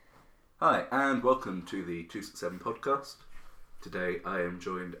Hi, and welcome to the 267 podcast. Today I am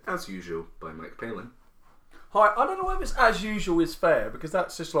joined, as usual, by Mike Palin. Hi, I don't know if it's as usual is fair, because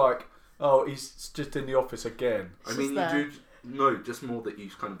that's just like, oh, he's just in the office again. I mean, you do... No, just more that you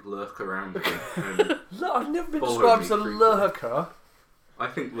kind of lurk around me. Look, I've never been described as a lurker. I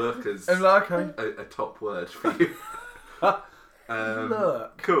think lurker's okay. a top word for you.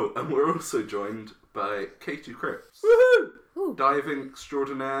 Lurk. Cool, and we're also joined by Katie Cripps. Woohoo! Diving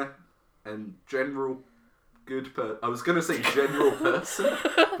extraordinaire and general good person. I was going to say general person,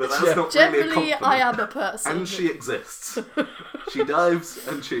 but that's not Generally, really a compliment. I am a person. And she exists. She dives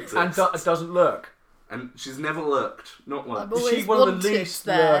and she exists. And doesn't lurk. And she's never lurked. Not once. I'm always She's one of the wanted least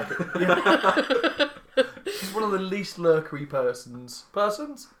there. She's one of the least lurkery persons.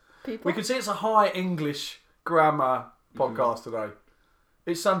 People? We can see it's a high English grammar podcast today.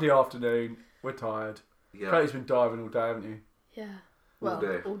 It's Sunday afternoon. We're tired. Yeah. Katie's been diving all day, haven't you? Yeah. Well,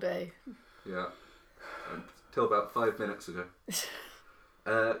 all day. Yeah. Until about 5 minutes ago.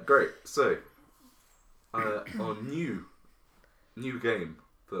 Great. So, our new game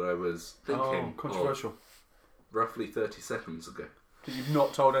that I was thinking controversial. of roughly 30 seconds ago. That you've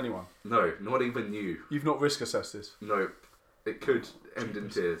not told anyone? No, not even you. You've not risk assessed this? Nope. It could end in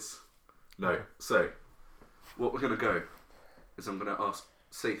tears. No. Okay. So, what we're going to go is I'm going to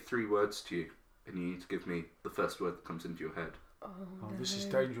say 3 words to you, and you need to give me the first word that comes into your head. Oh, no. This is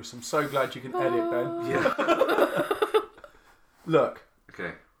dangerous. I'm so glad you can edit, Ben. Yeah. Look.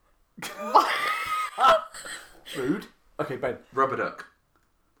 Okay. Rude. Okay, Ben. Rubber duck.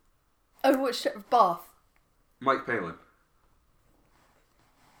 Oh, which bath? Mike Palin.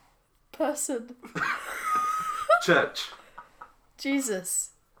 Person. Church.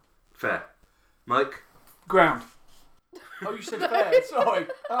 Jesus. Fair. Mike. Ground. Oh, you said fair. Sorry.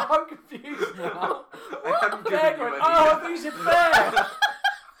 I'm confused now. I haven't given Fair you ground. any. Oh, I thought you said fair.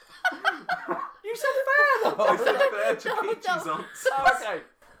 You said fair, though. I said fair to Peachy's answer. Oh, okay.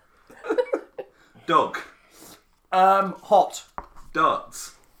 Dog. Hot.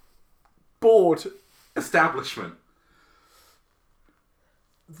 Darts. Bored. Establishment.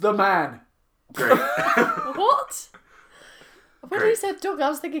 The man. Great. What? When Great. you said dog, I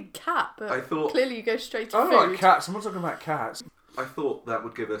was thinking cat, but I thought- clearly you go straight to I food. don't like cats. I'm not talking about cats. I thought that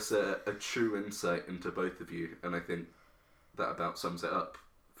would give us a true insight into both of you, and I think that about sums it up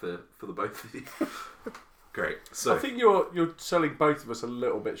for the both of you. Great. So I think you're selling both of us a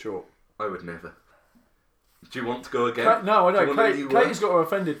little bit short. I would never. Do you want to go again? No, I Do you don't. want a new Katie's word? got her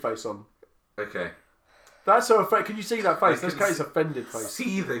offended face on. Okay. That's her face. Can you see that face? I That's can Katie's offended face.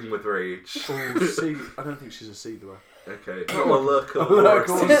 Seething with rage. Oh, see, I don't think she's a seether. Okay. Not a lurker. A or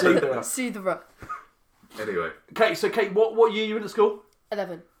lurker or a a seether. seether. Soother. Anyway. Kate, so Kate, what year are you in at school?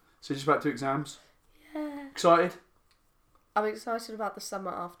 11. So just about to exams. Yeah. Excited? I'm excited about the summer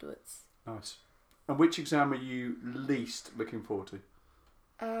afterwards. Nice. And which exam are you least looking forward to?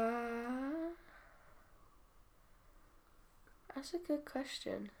 That's a good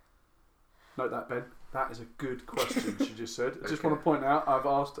question. Note that, Ben. That is a good question, she just said. I just Okay. want to point out I've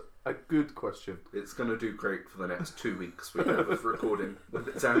asked a good question. It's going to do great for the next 2 weeks we have of recording with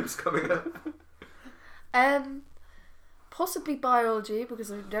exams coming up. Possibly biology, because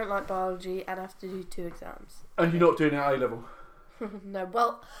I don't like biology and I have to do 2 exams. And you're not doing it at A-level? No,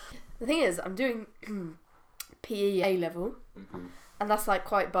 well, the thing is, I'm doing PE A level, Mm-hmm. and that's like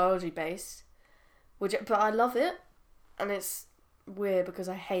quite biology based, but I love it, and it's weird because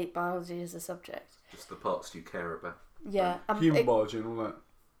I hate biology as a subject. Just the parts you care about. Yeah, Human biology and all that.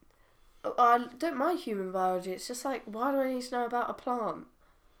 I don't mind human biology. It's just like, why do I need to know about a plant?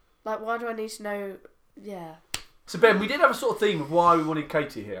 Like, why do I need to know? Yeah. So Ben, we did have a sort of theme of why we wanted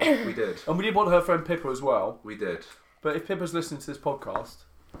Katie here. We did. And we did want her friend Pippa as well. We did. But if Pippa's listening to this podcast,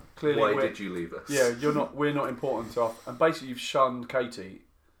 clearly Why did you leave us? Yeah, we're not important to us. And basically you've shunned Katie.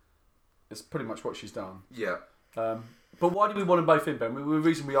 It's pretty much what she's done. Yeah. But why do we want them both in, Ben? The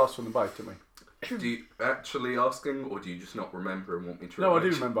reason we asked for them both, didn't we? Do you actually asking, or do you just not remember and want me to No, I remind do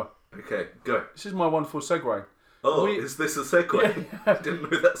you? remember. Okay, go. This is my wonderful segue. Oh, is this a segue? Yeah. I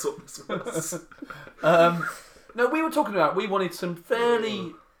didn't know that's what this was. No, we were talking about, we wanted some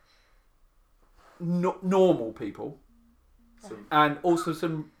fairly normal people. And also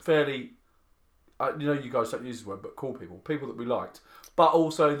some fairly, you guys don't use this word, but cool people that we liked, but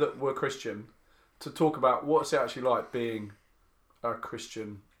also that were Christian, to talk about what's it actually like being a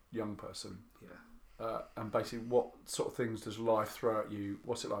Christian young person. Yeah. And basically what sort of things does life throw at you?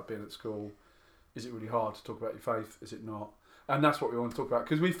 What's it like being at school? Is it really hard to talk about your faith? Is it not? And that's what we want to talk about,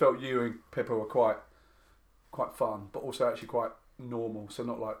 because we felt you and Pippa were quite fun, but also actually quite normal, so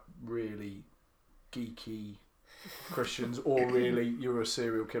not like really geeky Christians, or really you were a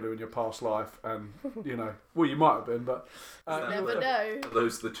serial killer in your past life, and well, you might have been, but never know. Are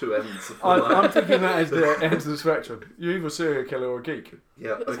those the two ends of the I'm thinking that as the ends of the spectrum. You're either a serial killer or a geek.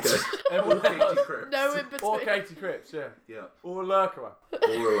 Yeah, okay. Or Katie Cripps. No in between. Or Katie Cripps, yeah. Yeah. Or a lurker. Or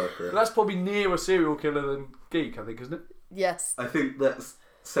a lurker. That's probably nearer a serial killer than geek, I think, isn't it? Yes. I think let's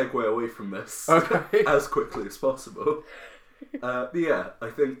segue away from this Okay. as quickly as possible. But yeah, I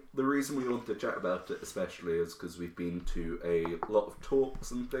think the reason we want to chat about it especially is because we've been to a lot of talks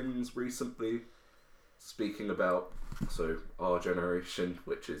and things recently speaking about our generation,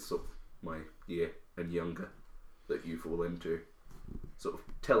 which is sort of my year and younger that you fall into, sort of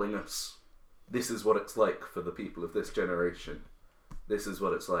telling us this is what it's like for the people of this generation. This is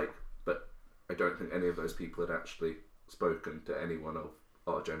what it's like, but I don't think any of those people had actually spoken to anyone of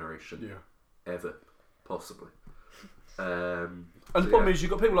our generation ever, possibly. And the problem is,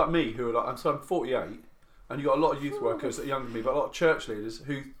 you've got people like me who are like, I'm 48, and you've got a lot of youth workers that are younger than me, but a lot of church leaders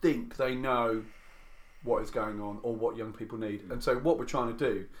who think they know what is going on or what young people need. And so what we're trying to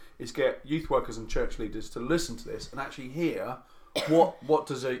do is get youth workers and church leaders to listen to this and actually hear what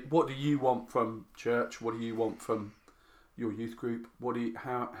do you want from church? What do you want from your youth group? What do you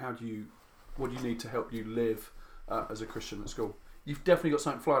need to help you live as a Christian at school? You've definitely got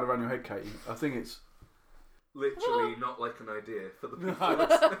something flying around your head, Katie. I think it's literally not like an idea for the people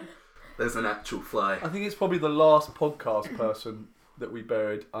listening. There's an actual fly. I think it's probably the last podcast person that we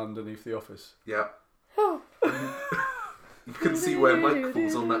buried underneath the office. Yeah. You can see where Mike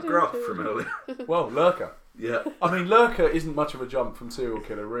falls on that graph from earlier. Well, lurker. Yeah. I mean, lurker isn't much of a jump from serial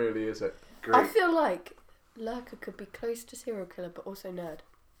killer, really, is it? Great. I feel like lurker could be close to serial killer, but also nerd.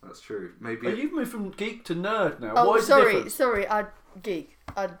 That's true. Maybe. But you've moved from geek to nerd now. Oh, What is the difference? sorry, I geek.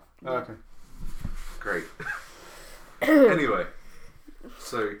 Okay. Great. Anyway,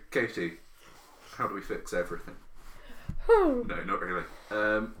 so Katie, how do we fix everything? No, not really.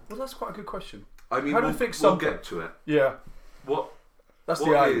 Well, that's quite a good question. I mean, how do we fix something? We'll get to it. Yeah. That's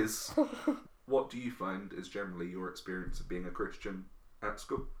the aim. What do you find is generally your experience of being a Christian at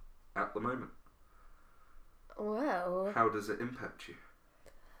school at the moment? Well, how does it impact you?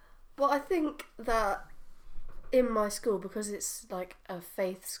 Well, I think that in my school, because it's like a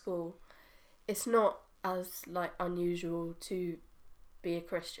faith school, it's not as like unusual to be a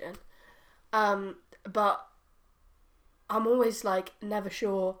Christian. But I'm always like never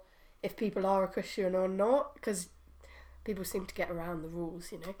sure if people are a Christian or not, because people seem to get around the rules,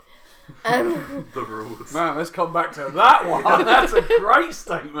 The rules. Man, let's come back to that one. That's a great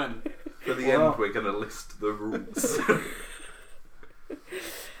statement. For the end, we're going to list the rules.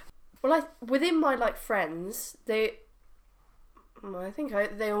 Well, within my like friends, they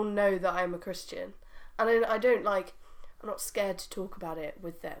all know that I'm a Christian, and I don't like. I'm not scared to talk about it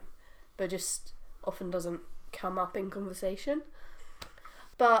with them, but just often doesn't come up in conversation.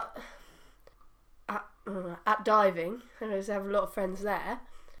 But at diving, I have a lot of friends there.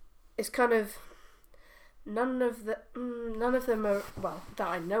 It's kind of none of them are, well, that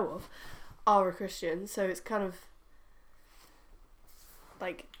I know of, are a Christian. So it's kind of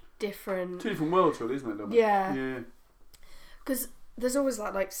like different. Two different worlds, really, isn't it? Yeah. Because there's always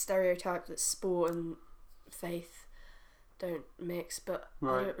that like stereotype that sport and faith don't mix, but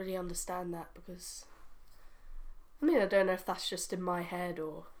I don't really understand that, because I don't know if that's just in my head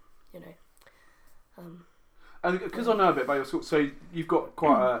or And because I know a bit about your school, so you've got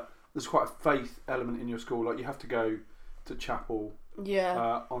there's quite a faith element in your school. Like you have to go to chapel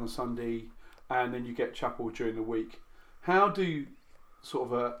on a Sunday, and then you get chapel during the week. How do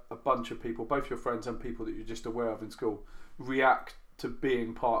sort of a bunch of people, both your friends and people that you're just aware of in school, react to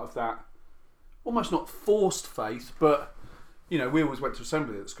being part of that almost not forced faith, but we always went to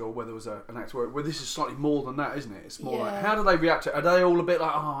assembly at school where there was an act where this is slightly more than that, isn't it? It's more like, how do they react to it? Are they all a bit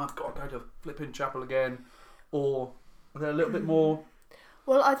like, I've got to go to flipping chapel again? Or are they a little bit more?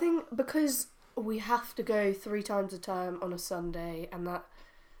 Well, I think because we have to go 3 times a term on a Sunday, and that's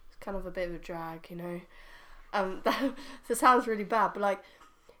kind of a bit of a drag, that sounds really bad, but like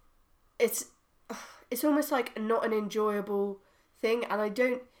it's almost like not an enjoyable thing,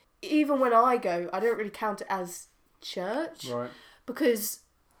 and even when I go, I don't really count it as church, right? Because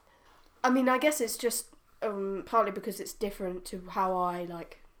I guess it's just partly because it's different to how I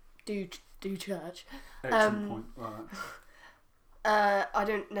like do church. Excellent point. Right. I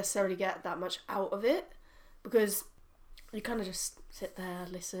don't necessarily get that much out of it, because you kind of just sit there,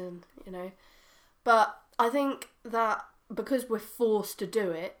 listen, But I think that because we're forced to do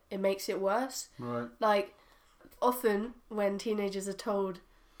it, it makes it worse. Right. Like, often when teenagers are told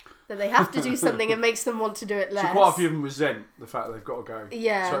that they have to do something, it makes them want to do it less. So quite a few of them resent the fact that they've got to go.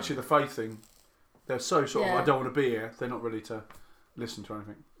 Yeah. So actually the faith thing, They're so sort of, Yeah. I don't want to be here. They're not ready to listen to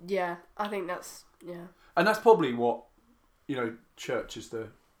anything. Yeah, I think that's And that's probably what, church is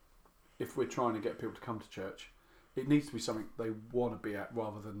if we're trying to get people to come to church, it needs to be something they want to be at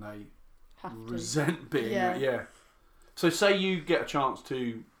rather than they have to. resent being Yeah. at. Yeah. So say you get a chance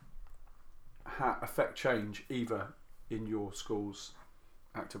to affect change either in your school's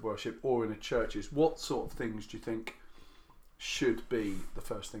act of worship or in a church's, what sort of things do you think should be the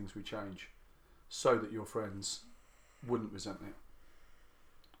first things we change so that your friends wouldn't resent it?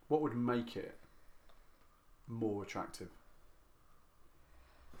 What would make it more attractive?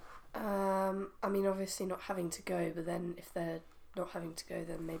 I mean, obviously not having to go, but then if they're not having to go,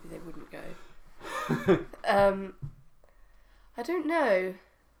 then maybe they wouldn't go. I don't know.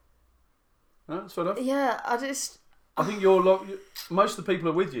 No, that's fair enough. Yeah, I think most of the people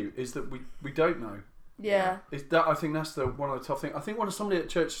are with you is that we don't know. Yeah. I think that's one of the tough things. I think somebody at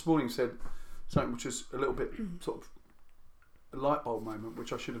church this morning said something which was a little bit sort of a light bulb moment,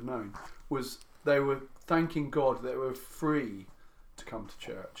 which I should have known, was they were thanking God that they were free to come to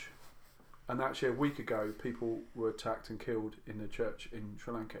church. And actually a week ago people were attacked and killed in the church in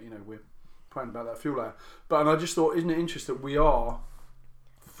Sri Lanka. We're praying about that fuel layer. And I just thought, isn't it interesting that we are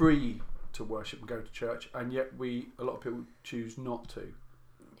free to worship and go to church, and yet a lot of people choose not to.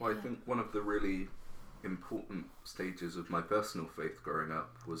 Well, I think one of the really important stages of my personal faith growing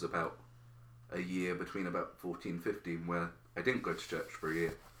up was about a year between about 14 and 15 where I didn't go to church for a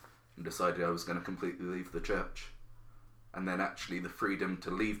year and decided I was going to completely leave the church. And then actually the freedom to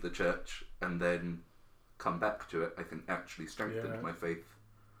leave the church and then come back to it, I think actually strengthened my faith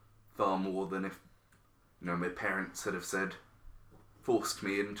far more than if my parents had have forced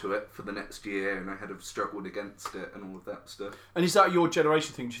me into it for the next year and I had have struggled against it and all of that stuff. And is that your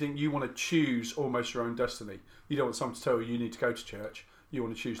generation thing? Do you think you want to choose almost your own destiny? You don't want someone to tell you need to go to church. You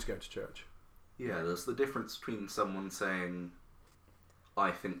want to choose to go to church. Yeah, there's the difference between someone saying,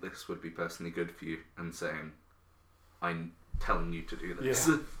 I think this would be personally good for you, and saying, I'm telling you to do this.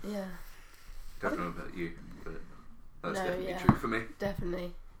 Yeah. Don't know about you, but that's No, definitely yeah. true for me.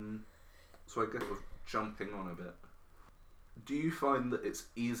 Definitely. So I guess we're jumping on a bit. Do you find that it's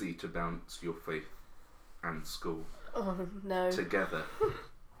easy to balance your faith and school Oh, no. together?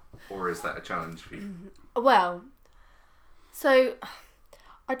 Or is that a challenge for you? Well, so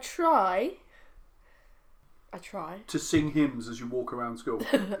I try. To sing hymns as you walk around school.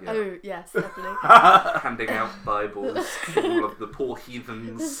 Oh, yes, definitely. Handing out Bibles to all of the poor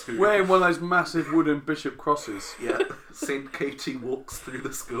heathens. Wearing one of those massive wooden bishop crosses. Yeah, St. Katie walks through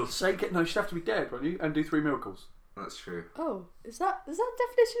the school. No, she'd have to be dead, wouldn't you? And do 3 miracles. That's true. Oh, is that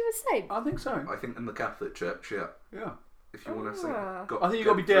definition of a saint? I think so. I think in the Catholic Church, yeah. Yeah. If you want to say. I think you've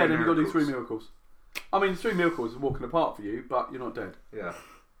got to be dead and you've got to do 3 miracles. I mean, 3 miracles is walking apart for you, but you're not dead. Yeah.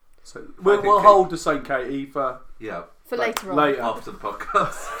 So we'll hold the St. Katie for later on. Later. After the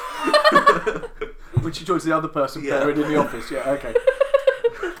podcast. When she joins the other person parent in the office. Yeah, okay.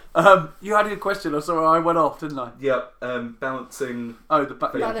 You had a question, or sorry, I went off, didn't I? Yeah, balancing. Oh, the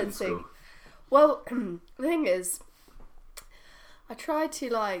balancing. Well, the thing is, I try to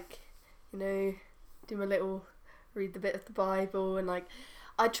do my little read the bit of the Bible and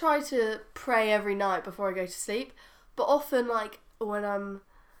I try to pray every night before I go to sleep. But often when I'm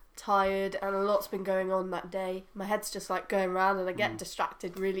tired and a lot's been going on that day, my head's just going around and I get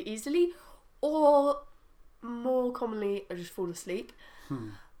distracted really easily, or more commonly I just fall asleep.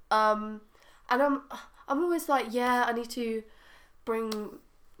 And I'm always I need to bring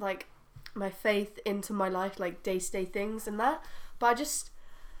my faith into my life, day-to-day things and that, but I just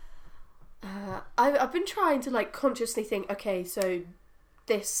I've been trying to consciously think, okay, so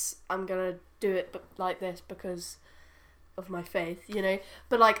this I'm gonna do it like this because of my faith,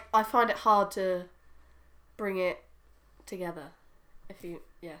 but I find it hard to bring it together,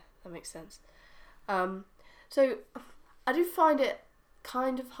 that makes sense. So I do find it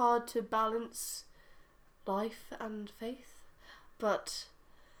kind of hard to balance life and faith, but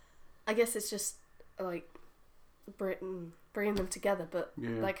I guess it's just bringing them together, but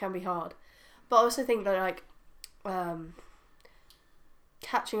that can be hard. But I also think that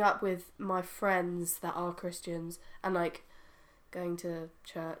catching up with my friends that are Christians and going to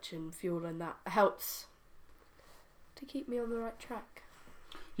church and fuel and that helps to keep me on the right track.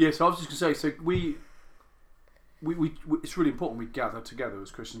 Yeah, so I was just going to say, so we it's really important we gather together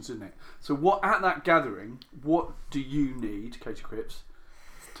as Christians, isn't it? So at that gathering, what do you need, Katie Cripps,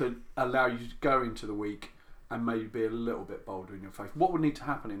 to allow you to go into the week and maybe be a little bit bolder in your faith? What would need to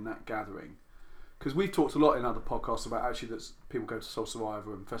happen in that gathering? Because we've talked a lot in other podcasts about actually that people go to Soul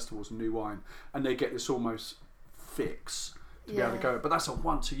Survivor and festivals and New Wine and they get this almost fix to be able to go. But that's a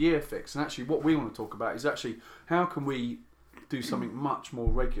once a year fix. And actually what we want to talk about is actually how can we do something much more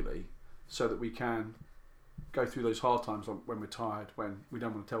regularly so that we can go through those hard times when we're tired, when we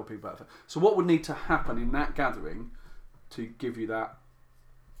don't want to tell people about it. So what would need to happen in that gathering to give you that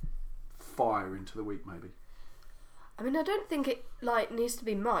fire into the week, maybe? I mean, I don't think it needs to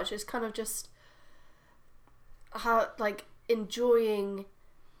be much. It's kind of just how enjoying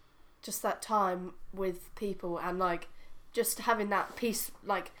just that time with people and just having that peace,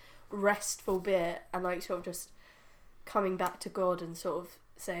 restful bit, and sort of just coming back to God and sort of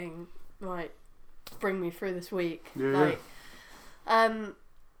saying, right, bring me through this week. Yeah. I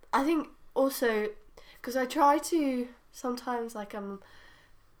think also because I try to sometimes I don't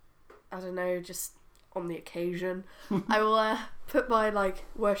know, just on the occasion I will put my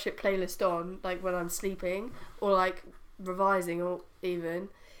worship playlist on when I'm sleeping or revising or even,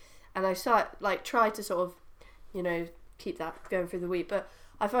 and I try to sort of keep that going through the week, but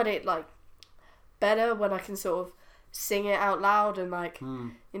I find it better when I can sort of sing it out loud and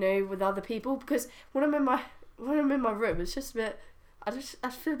with other people, because when I'm in my room it's just a bit I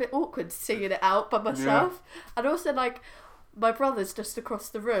feel a bit awkward singing it out by myself. And also my brother's just across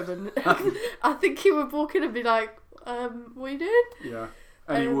the room and I think he would walk in and be like, what are you doing? Yeah,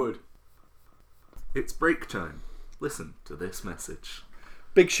 and he would. It's break time. Listen to this message.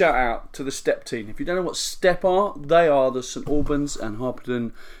 Big shout out to the STEP team. If you don't know what STEP are, they are the St Albans and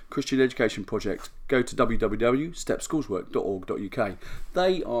Harpenden Christian Education Project. Go to www.stepschoolswork.org.uk.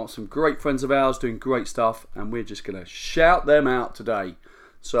 They are some great friends of ours doing great stuff, and we're just going to shout them out today.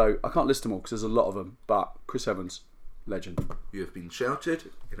 So I can't list them all because there's a lot of them, but Chris Evans, legend. You have been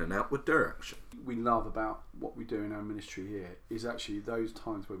shouted in an outward direction. We love about what we do in our ministry here is actually those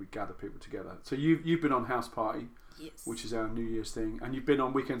times where we gather people together. So you've been on House Party. Yes. Which is our New Year's thing, and you've been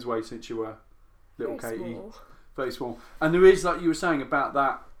on Weekends Away since you were little Very Katie, small. Very small. And there is, like you were saying about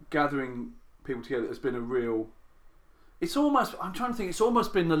that gathering people together, has been a real. It's almost. I'm trying to think. It's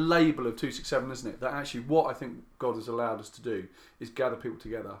almost been the label of 267, isn't it? That actually, what I think God has allowed us to do is gather people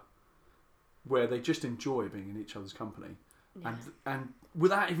together, where they just enjoy being in each other's company, and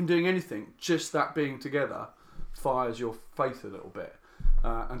without even doing anything, just that being together fires your faith a little bit.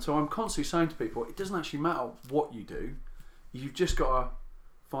 And so I'm constantly saying to people, it doesn't actually matter what you do. You've just got to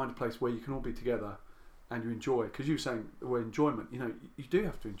find a place where you can all be together and you enjoy it. Because you were saying the word enjoyment, you do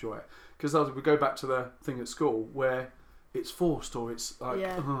have to enjoy it. Because we go back to the thing at school where it's forced or it's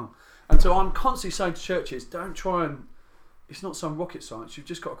And so I'm constantly saying to churches, don't try and... It's not some rocket science. You've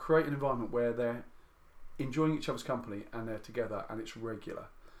just got to create an environment where they're enjoying each other's company and they're together and it's regular.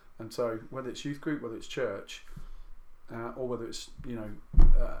 And so whether it's youth group, whether it's church... or whether it's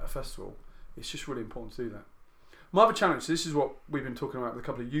a festival, it's just really important to do that. My other challenge, this is what we've been talking about with a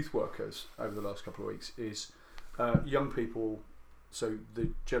couple of youth workers over the last couple of weeks, is young people, so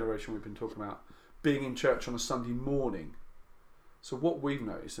the generation we've been talking about, being in church on a Sunday morning. So what we've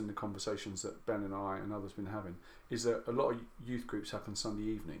noticed in the conversations that Ben and I and others have been having is that a lot of youth groups happen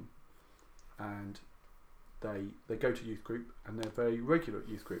Sunday evening, and they go to youth group and they're very regular at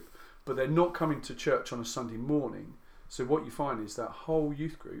youth group, but they're not coming to church on a Sunday morning. So what you find is that whole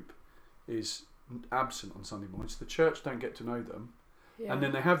youth group is absent on Sunday mornings. The church don't get to know them. Yeah. And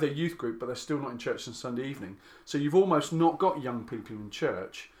then they have their youth group, but they're still not in church on Sunday evening. So you've almost not got young people in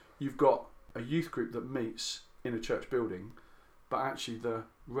church. You've got a youth group that meets in a church building, but actually the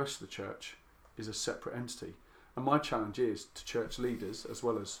rest of the church is a separate entity. And my challenge is to church leaders as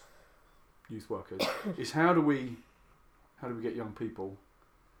well as youth workers is how do we get young people,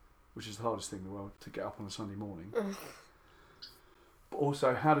 which is the hardest thing in the world, to get up on a Sunday morning. But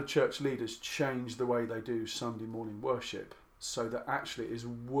also, how do church leaders change the way they do Sunday morning worship so that actually it is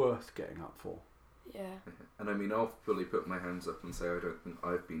worth getting up for? Yeah. And I mean, I'll fully put my hands up and say I don't think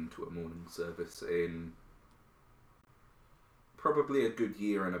I've been to a morning service in probably a good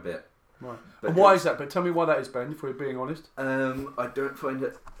year and a bit. Right. And why is that? But tell me why that is, Ben, if we're being honest. I don't find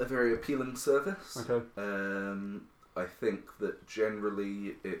it a very appealing service. Okay. I think that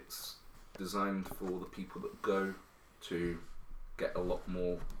generally it's designed for the people that go to get a lot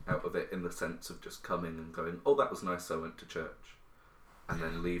more out of it, in the sense of just coming and going, oh, that was nice, I went to church, and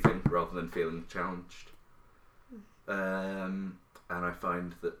then leaving rather than feeling challenged. And I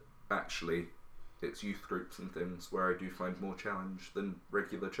find that actually it's youth groups and things where I do find more challenge than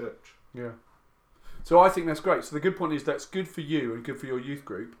regular church. Yeah. So I think that's great. So the good point is that's good for you and good for your youth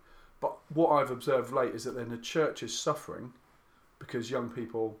group. But what I've observed late is that then the church is suffering because young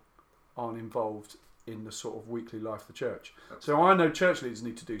people aren't involved in the sort of weekly life of the church. So I know church leaders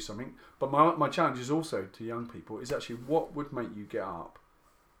need to do something, but my challenge is also to young people is actually what would make you get up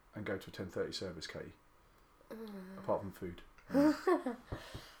and go to a 10:30 service, Katie, apart from food?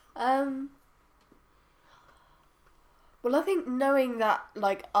 Well, I think knowing that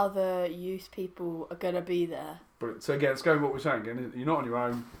like other youth people are gonna be there. But so again, it's going what we're saying. Again, you're not on your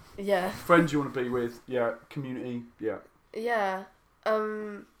own. Yeah. Friends you want to be with. Yeah. Community. Yeah. Yeah.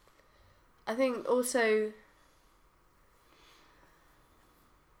 I think also.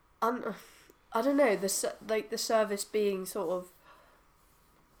 I don't know, the service being sort of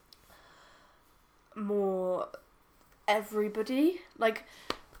more everybody, like,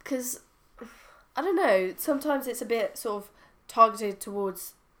 because I don't know, sometimes it's a bit sort of targeted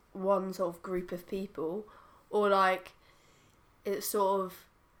towards one sort of group of people, or like it's sort of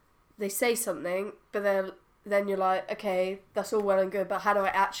they say something, but then you're like, okay, that's all well and good, but how do I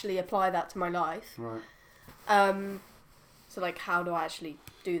actually apply that to my life? Right. So like, how do I actually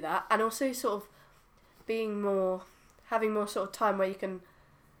do that? And also sort of having more sort of time where it can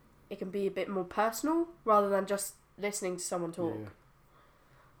be a bit more personal rather than just listening to someone talk.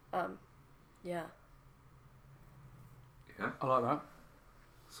 Yeah. I like that.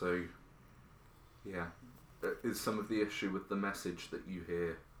 So, yeah, is some of the issue with the message that you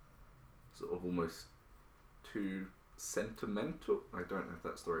hear sort of almost too sentimental? I don't know if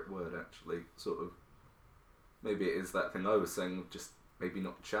that's the right word, actually. Sort of, maybe it is that thing I was saying, just maybe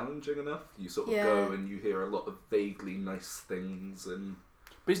not challenging enough. You sort of go and you hear a lot of vaguely nice things, and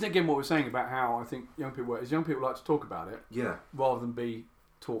but isn't it again what we're saying about how I think young people like to talk about it, rather than be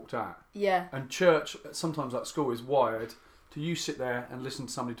talked at. Yeah. And church, sometimes like school, is wired to you sit there and listen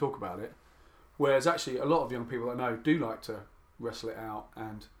to somebody talk about it, whereas actually a lot of young people I know do like to wrestle it out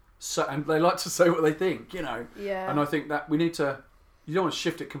and they like to say what they think, you know. Yeah. And I think that we need to. You don't want to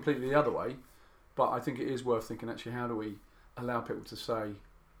shift it completely the other way, but I think it is worth thinking. Actually, how do we allow people to say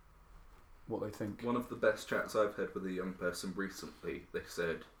what they think? One of the best chats I've had with a young person recently, they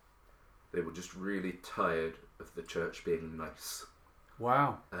said they were just really tired of the church being nice.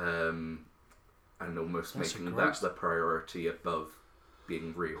 Wow. And almost making that the priority above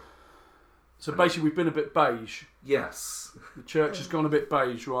being real. So basically we've been a bit beige. Yes. The church has gone a bit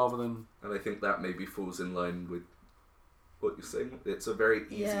beige rather than... And I think that maybe falls in line with what you're saying. It's a very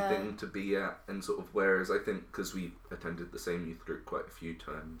easy thing to be at, and sort of, whereas I think because we attended the same youth group quite a few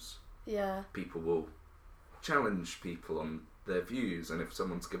times, people will challenge people on their views, and if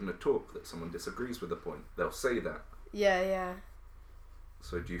someone's given a talk that someone disagrees with a point, they'll say that. Yeah.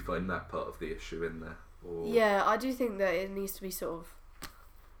 So do you find that part of the issue in there? Or... Yeah, I do think that it needs to be sort of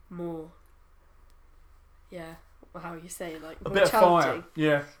more, how you say, like, a more bit challenging. of fire.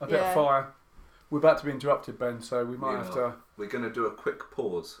 Yeah, a bit of fire. We're about to be interrupted, Ben, so we might have to... We're going to do a quick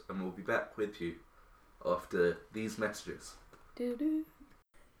pause, and we'll be back with you after these messages. Doo-doo.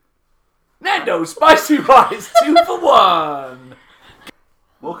 Nando's Spicy Rice 2 for 1!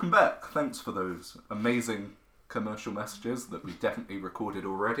 Welcome back. Thanks for those amazing commercial messages that we definitely recorded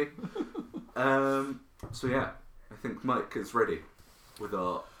already. So yeah, I think Mike is ready with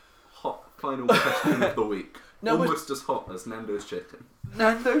our hot final question of the week. Almost as hot as Nando's chicken.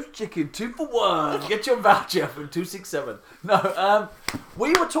 Nando's chicken 2 for 1. Get your voucher from 267. No, we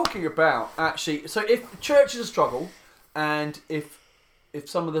were talking about actually. So if church is a struggle, and if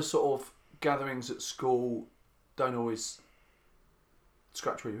some of the sort of gatherings at school don't always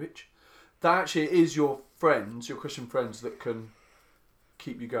scratch where you itch, that actually is your friends, your Christian friends, that can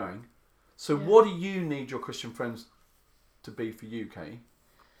keep you going. So what do you need your Christian friends to be for you, Katie?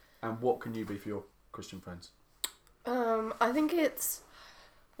 And what can you be for your Christian friends? I think it's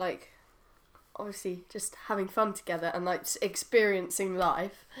like obviously just having fun together and like experiencing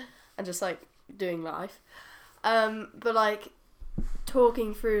life and just like doing life. But like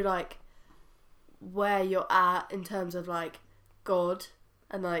talking through like where you're at in terms of like God,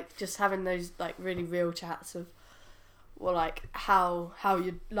 and like just having those like really real chats of well, like how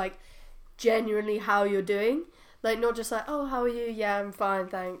you like genuinely how you're doing. Like, not just like, oh, how are you? Yeah, I'm fine,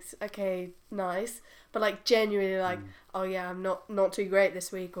 thanks. Okay, nice. But, like, genuinely, like, oh, yeah, I'm not too great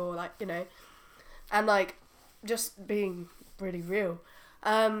this week, or, like, you know. And, like, just being really real.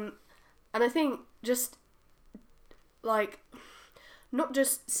 And I think just, like, not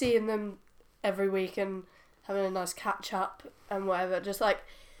just seeing them every week and having a nice catch-up and whatever. Just, like,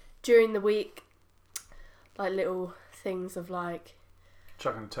 during the week, like, little things of, like...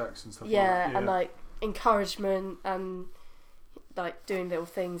 chucking texts and stuff like that. Yeah, and, like, encouragement and like doing little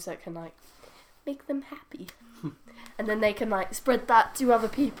things that can like make them happy and then they can like spread that to other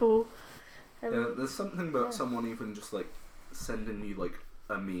people. There's something about someone even just like sending you like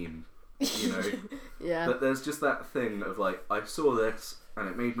a meme, you know. But there's just that thing of like, I saw this and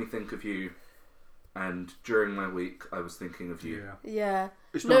it made me think of you, and during my week I was thinking of you.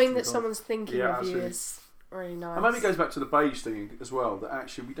 Knowing that someone's thinking of you is really nice. And maybe it goes back to the beige thing as well. That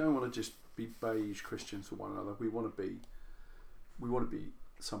actually we don't want to just be beige Christians for one another. We want to be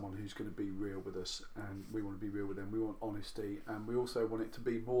someone who's going to be real with us, and we want to be real with them. We want honesty, and we also want it to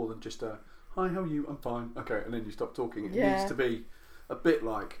be more than just a "Hi, how are you? I'm fine." Okay, and then you stop talking. It needs to be a bit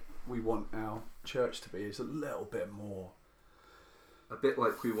like we want our church to be. It's a little bit more. A bit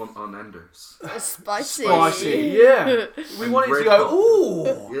like we want our Nando's. Spicy. Spicy, yeah. We want it to go,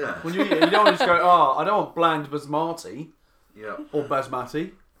 ooh. Yeah. When you eat it, you don't want to just go, I don't want bland basmati. Yeah. Or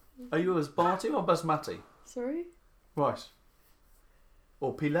basmati. Are you a basmati or basmati? Sorry? Rice.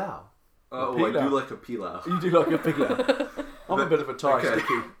 Or pilau. Oh, I do like a pilau. You do like a pilau. I'm a bit of a Thai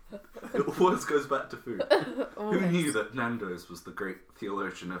sticky. It always goes back to food. Who knew that Nando's was the great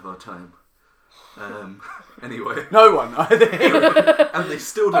theologian of our time? Anyway. No one, I think. And they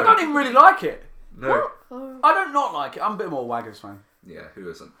still don't. I don't even really like it. No. I don't not like it. I'm a bit more Waggers fan. Yeah, who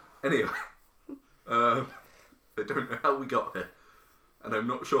isn't? Anyway. I don't know how we got here. And I'm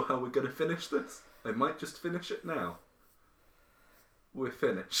not sure how we're going to finish this. I might just finish it now. We're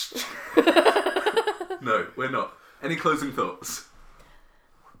finished. No, we're not. Any closing thoughts?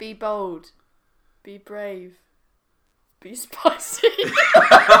 Be bold. Be brave. Be spicy.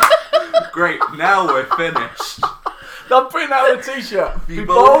 Great, now we're finished. I'm putting out a t-shirt. Be Be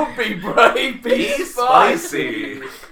bold, be brave, be spicy. Spicy.